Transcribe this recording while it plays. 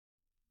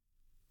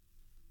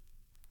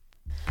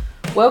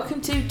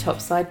Welcome to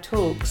Topside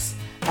Talks,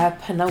 our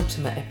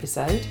penultimate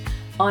episode.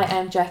 I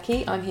am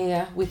Jackie. I'm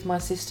here with my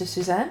sister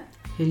Suzanne.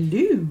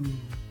 Hello.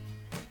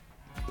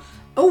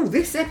 Oh,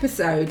 this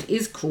episode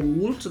is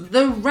called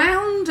The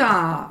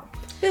Roundup.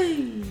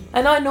 Yay.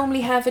 And I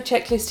normally have a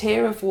checklist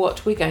here of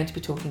what we're going to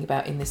be talking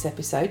about in this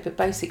episode, but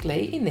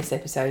basically in this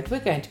episode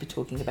we're going to be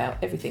talking about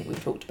everything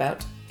we've talked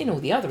about in all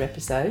the other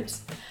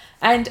episodes.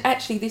 And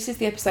actually this is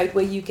the episode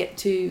where you get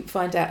to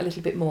find out a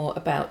little bit more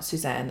about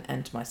Suzanne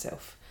and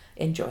myself.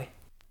 Enjoy.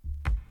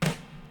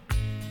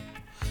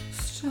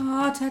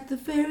 Start at the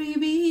very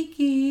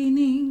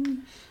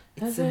beginning.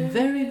 It's a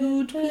very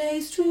good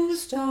place to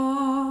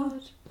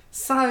start.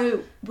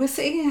 So we're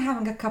sitting here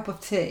having a cup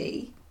of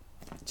tea,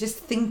 just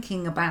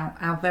thinking about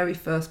our very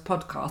first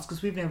podcast,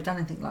 because we've never done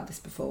anything like this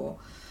before,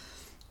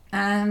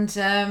 and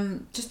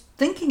just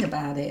thinking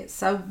about it.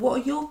 So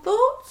what are your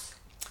thoughts?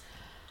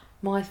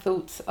 My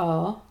thoughts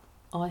are,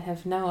 I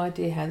have no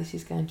idea how this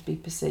is going to be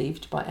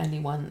perceived by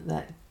anyone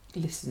that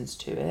listens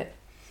to it.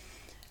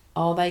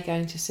 Are they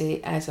going to see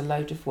it as a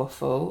load of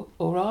waffle,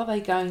 or are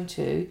they going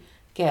to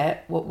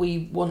get what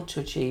we want to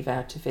achieve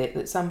out of it,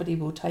 that somebody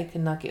will take a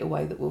nugget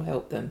away that will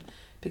help them?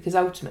 Because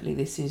ultimately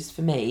this is,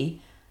 for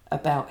me,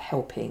 about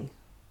helping.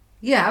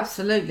 Yeah,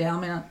 absolutely. I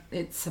mean,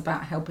 it's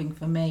about helping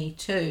for me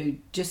too,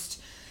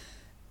 just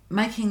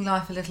making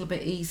life a little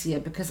bit easier,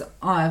 because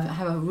I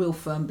have a real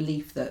firm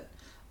belief that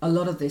a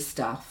lot of this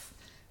stuff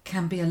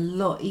can be a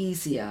lot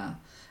easier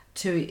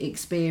to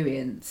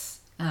experience.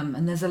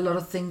 And there's a lot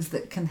of things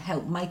that can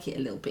help make it a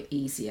little bit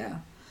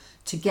easier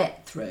to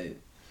get through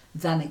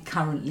than it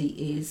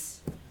currently is.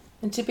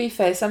 And to be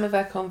fair, some of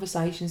our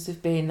conversations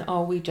have been,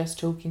 are we just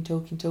talking?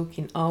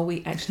 Are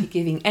we actually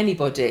giving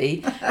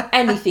anybody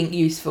anything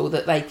useful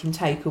that they can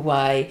take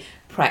away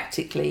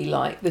practically,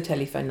 like the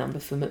telephone number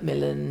for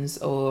Macmillan's,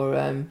 or,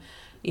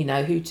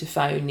 who to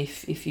phone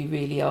if you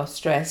really are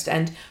stressed?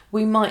 And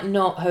we might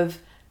not have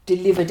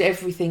delivered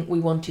everything we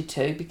wanted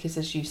to, because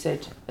as you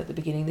said at the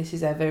beginning, this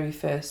is our very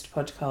first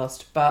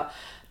podcast, but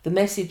the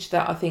message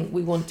that I think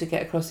we want to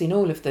get across in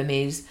all of them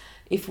is,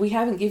 if we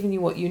haven't given you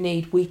what you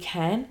need, we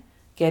can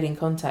get in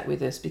contact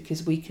with us,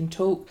 because we can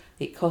talk,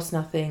 it costs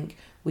nothing,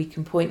 we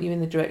can point you in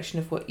the direction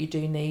of what you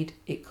do need,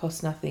 it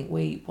costs nothing,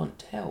 we want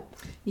to help.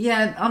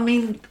 Yeah, I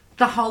mean,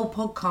 the whole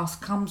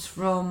podcast comes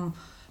from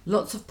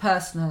lots of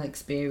personal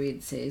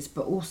experiences,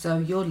 but also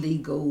your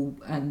legal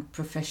and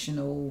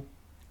professional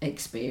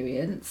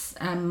experience,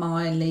 and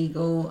my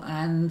legal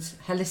and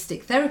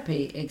holistic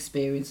therapy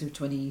experience of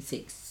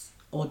 26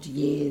 odd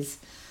years.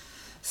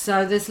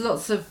 So there's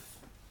lots of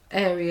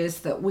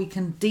areas that we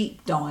can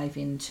deep dive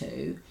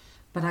into,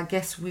 but I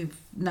guess we've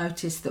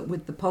noticed that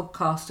with the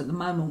podcast at the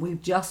moment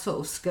we've just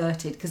sort of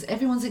skirted, because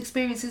everyone's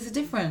experiences are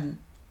different.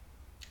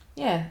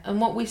 Yeah,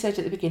 and what we said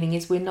at the beginning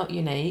is we're not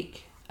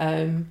unique,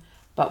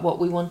 but what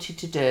we wanted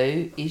to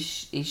do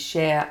is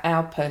share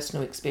our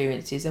personal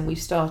experiences, and we've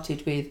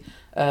started with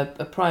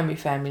a primary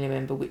family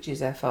member, which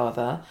is our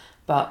father,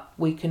 but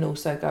we can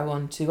also go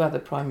on to other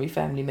primary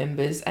family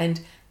members,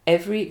 and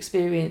every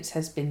experience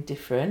has been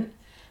different.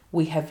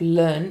 We have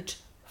learnt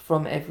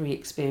from every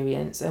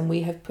experience, and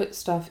we have put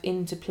stuff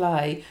into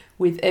play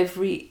with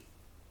every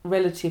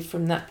relative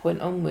from that point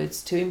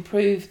onwards to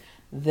improve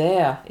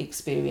their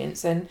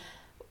experience, and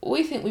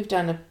we think we've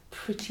done a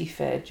pretty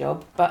fair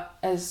job. But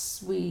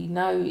as we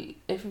know,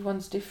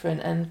 everyone's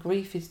different and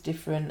grief is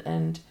different.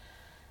 And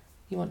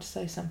you want to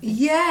say something?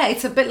 Yeah,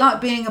 it's a bit like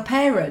being a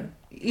parent.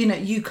 You know,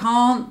 you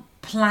can't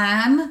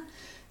plan,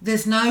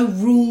 there's no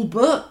rule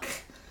book.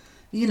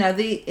 You know,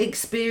 the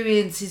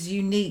experience is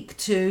unique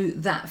to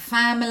that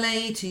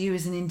family, to you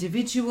as an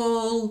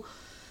individual.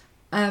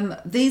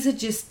 These are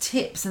just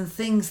tips and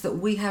things that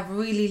we have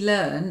really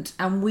learned,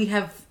 and we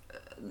have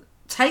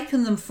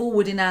taken them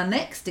forward in our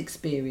next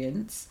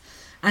experience,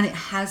 and it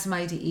has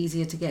made it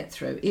easier to get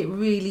through. It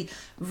really,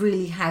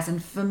 really has.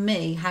 And for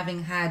me,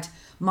 having had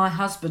my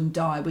husband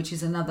die, which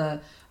is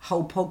another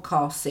whole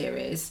podcast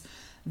series,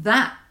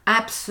 that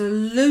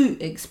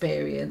absolute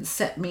experience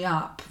set me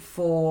up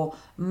for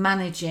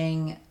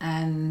managing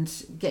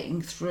and getting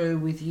through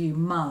with you,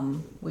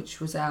 Mum, which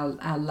was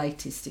our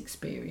latest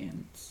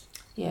experience.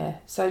 Yeah,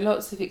 so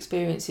lots of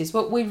experiences.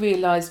 What we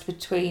realised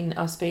between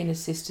us being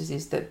as sisters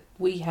is that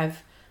we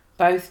have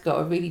both got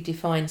a really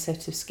defined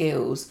set of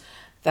skills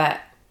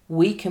that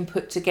we can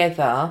put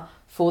together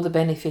for the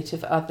benefit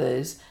of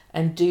others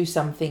and do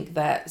something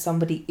that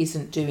somebody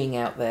isn't doing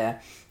out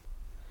there.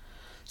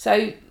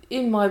 So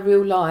in my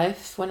real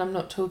life, when I'm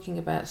not talking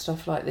about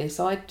stuff like this,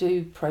 I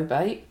do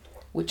probate,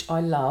 which I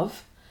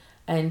love,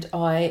 and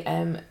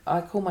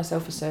I call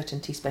myself a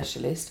certainty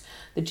specialist.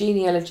 The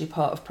genealogy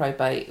part of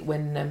probate,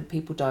 when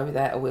people die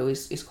without a will,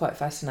 is quite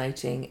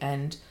fascinating,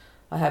 and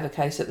I have a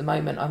case at the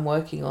moment I'm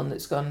working on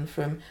that's gone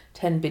from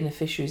 10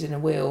 beneficiaries in a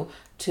will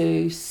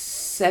to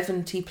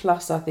 70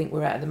 plus, I think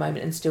we're at the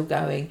moment, and still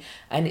going,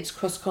 and it's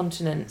cross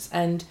continents.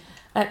 And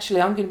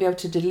actually I'm going to be able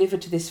to deliver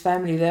to this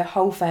family their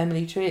whole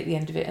family tree at the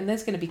end of it, and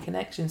there's going to be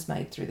connections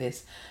made through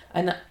this,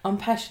 and I'm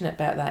passionate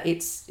about that.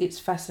 It's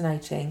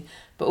fascinating,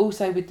 but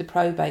also with the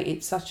probate,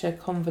 it's such a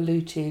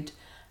convoluted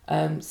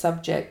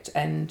subject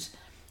and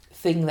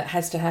thing that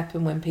has to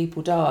happen when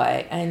people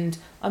die, and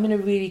I'm in a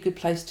really good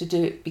place to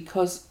do it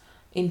because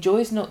enjoy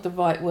is not the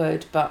right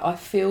word, but I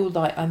feel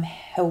like I'm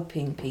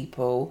helping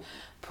people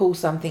pull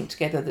something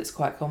together that's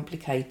quite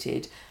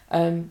complicated.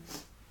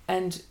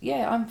 And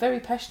yeah, I'm very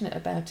passionate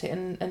about it,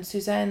 and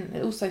Suzanne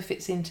also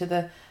fits into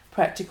the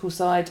practical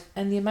side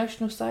and the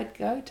emotional side.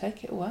 Go,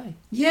 take it away.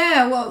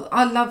 Yeah, well,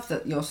 I love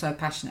that you're so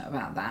passionate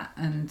about that,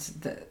 and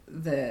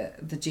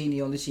the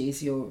genealogy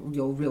is your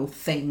real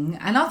thing.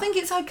 And I think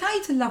it's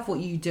okay to love what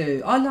you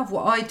do. I love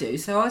what I do.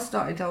 So I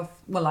started off,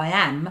 well, I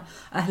am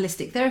a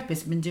holistic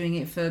therapist. I've been doing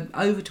it for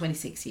over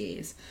 26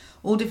 years.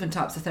 All different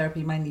types of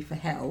therapy, mainly for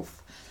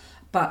health.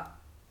 But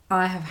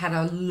I have had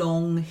a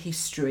long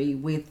history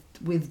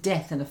with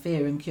death and a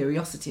fear and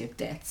curiosity of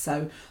death.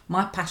 So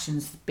my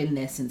passion's been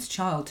there since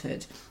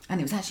childhood. And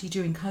it was actually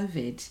during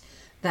COVID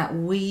that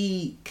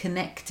we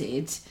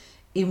connected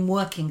in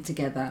working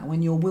together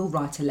when your will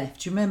writer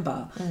left. Do you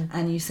remember?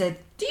 And you said,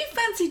 do you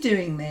fancy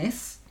doing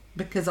this?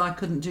 Because I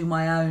couldn't do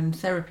my own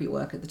therapy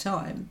work at the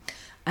time.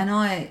 And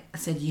I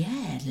said,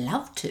 yeah, I'd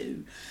love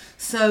to.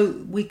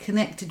 So we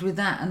connected with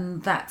that,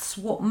 and that's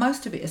what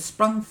most of it has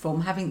sprung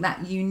from, having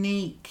that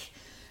unique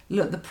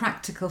look, the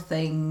practical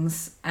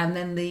things, and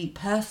then the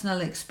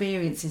personal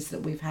experiences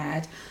that we've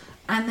had,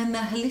 and then the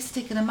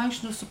holistic and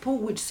emotional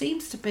support, which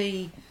seems to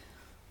be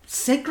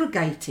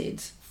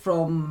segregated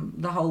from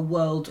the whole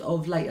world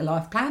of later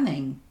life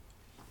planning.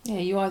 Yeah,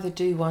 you either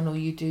do one or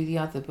you do the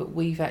other, but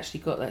we've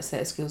actually got that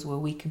set of skills where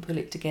we can pull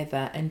it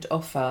together and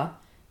offer,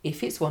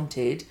 if it's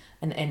wanted,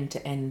 an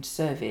end-to-end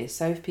service.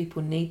 So if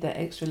people need that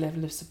extra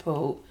level of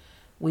support,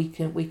 we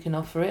can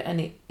offer it,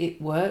 and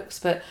it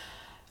works.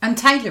 And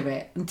tailor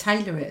it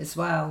as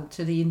well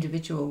to the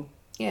individual.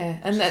 Yeah,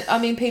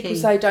 and people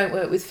say don't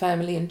work with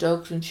family and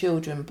dogs and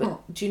children,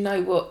 but do you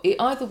know what? It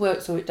either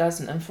works or it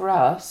doesn't. And for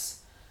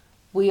us,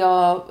 we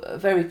are a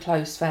very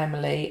close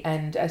family,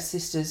 and as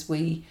sisters,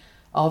 we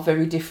are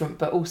very different,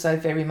 but also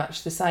very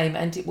much the same.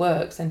 And it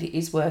works, and it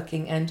is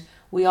working, and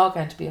we are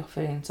going to be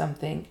offering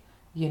something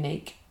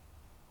unique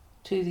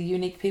to the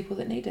unique people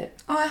that need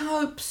it. I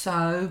hope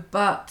so,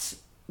 but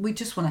we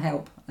just want to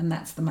help, and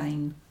that's the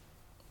main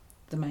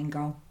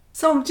goal.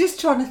 So I'm just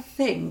trying to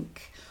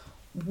think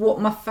what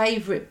my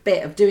favourite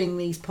bit of doing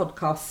these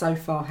podcasts so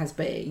far has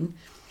been,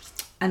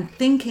 and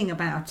thinking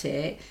about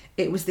it,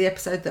 it was the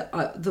episode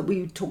that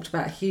we talked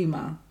about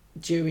humour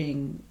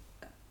during,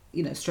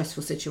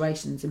 stressful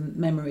situations and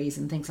memories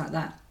and things like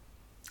that.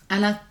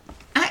 And I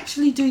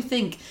actually do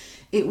think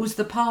it was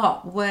the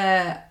part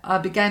where I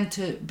began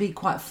to be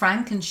quite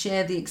frank and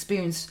share the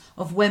experience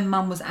of when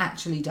Mum was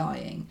actually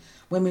dying,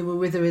 when we were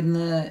with her in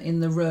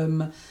the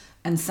room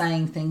and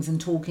saying things and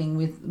talking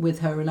with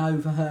her and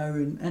over her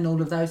and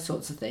all of those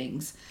sorts of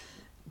things.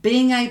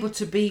 Being able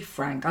to be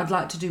frank, I'd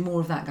like to do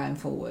more of that going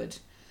forward.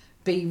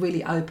 Be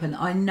really open.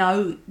 I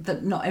know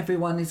that not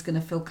everyone is going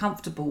to feel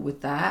comfortable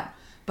with that,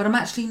 but I'm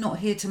actually not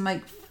here to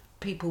make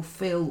people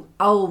feel,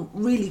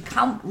 really,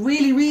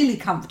 really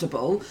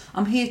comfortable.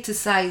 I'm here to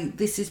say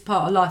this is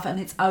part of life and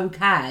it's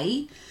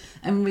okay,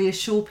 and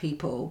reassure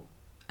people,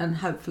 and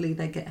hopefully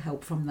they get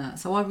help from that.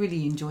 So I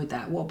really enjoyed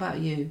that. What about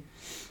you?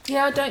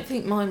 Yeah, I don't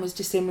think mine was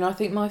dissimilar. I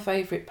think my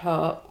favourite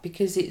part,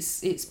 because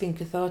it's been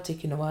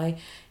cathartic in a way,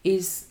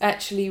 is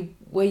actually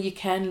where you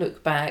can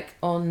look back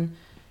on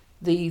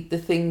the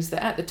things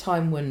that at the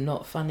time were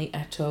not funny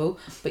at all,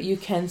 but you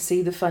can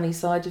see the funny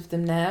side of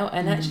them now.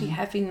 And actually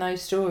having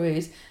those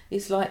stories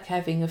is like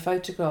having a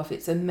photograph.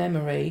 It's a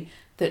memory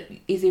that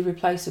is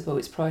irreplaceable.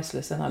 It's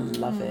priceless, and I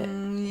love it.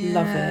 Yeah.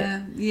 Love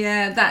it.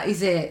 Yeah, that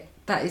is it.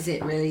 That is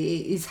it, really.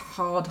 It is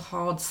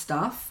hard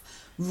stuff.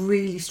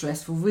 Really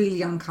stressful,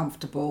 really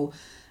uncomfortable,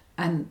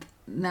 and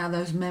now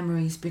those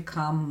memories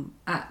become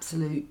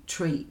absolute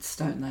treats,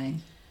 don't they?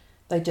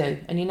 They do.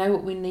 And you know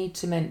what we need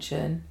to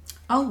mention?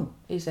 Oh,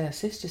 is our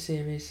sister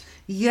series.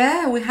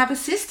 Yeah, we have a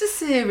sister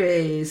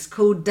series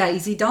called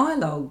Daisy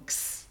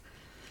Dialogues,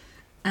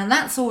 and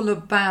that's all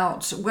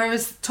about,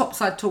 whereas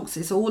Topside Talks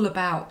is all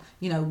about,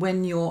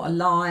 when you're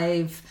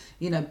alive,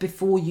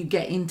 before you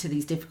get into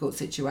these difficult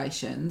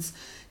situations.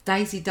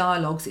 Daisy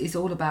Dialogues is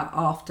all about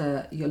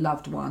after your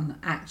loved one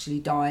actually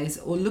dies,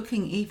 or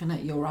looking even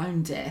at your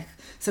own death.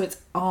 So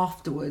it's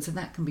afterwards, and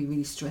that can be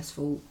really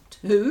stressful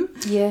too.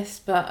 Yes,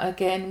 but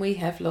again, we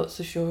have lots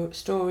of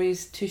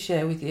stories to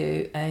share with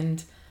you,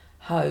 and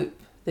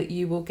hope that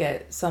you will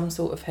get some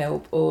sort of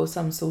help or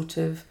some sort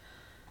of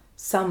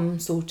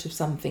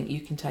something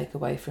you can take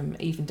away from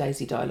even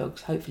Daisy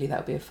Dialogues. Hopefully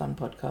that'll be a fun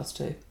podcast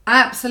too.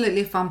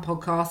 Absolutely a fun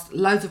podcast.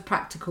 Loads of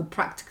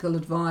practical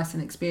advice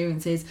and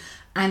experiences,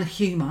 and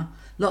humour.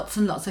 Lots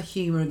and lots of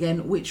humour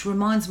again, which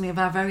reminds me of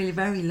our very,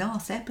 very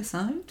last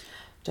episode.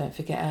 Don't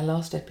forget our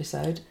last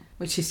episode,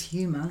 which is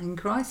humour in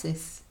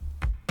crisis.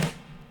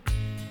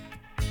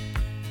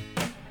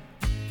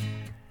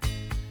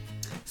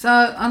 So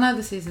I know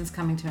the season's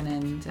coming to an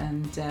end,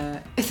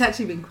 and it's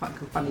actually been quite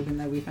fun, even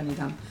though we've only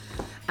done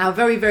our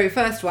very, very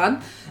first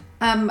one.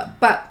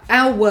 But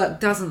our work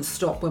doesn't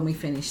stop when we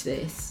finish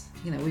this.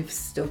 we've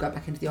still got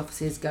back into the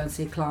offices, go and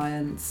see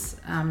clients.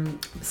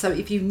 So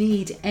if you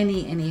need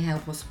any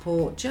help or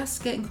support,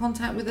 just get in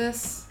contact with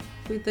us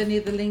with any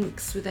of the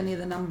links, with any of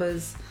the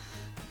numbers.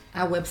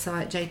 Our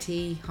website,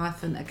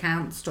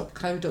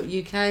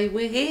 jt-accounts.co.uk.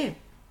 We're here.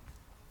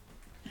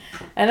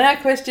 And our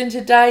question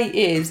today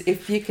is,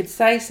 if you could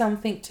say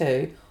something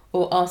to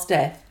or ask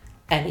Death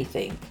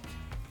anything,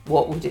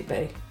 what would it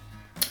be?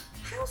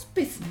 How's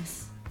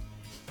business?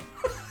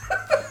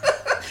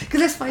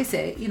 Because let's face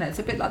it, it's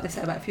a bit like they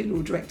say about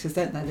funeral directors,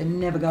 don't they? They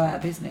never go out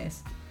of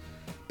business.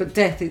 But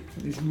Death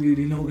is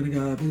really not going to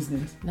go out of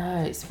business.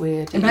 No, it's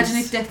weird. Imagine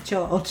if Death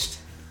charged.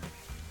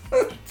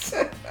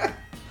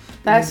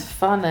 That's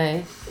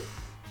funny.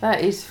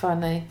 That is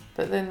funny.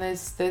 But then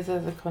there's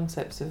other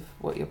concepts of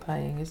what you're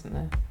paying, isn't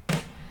there?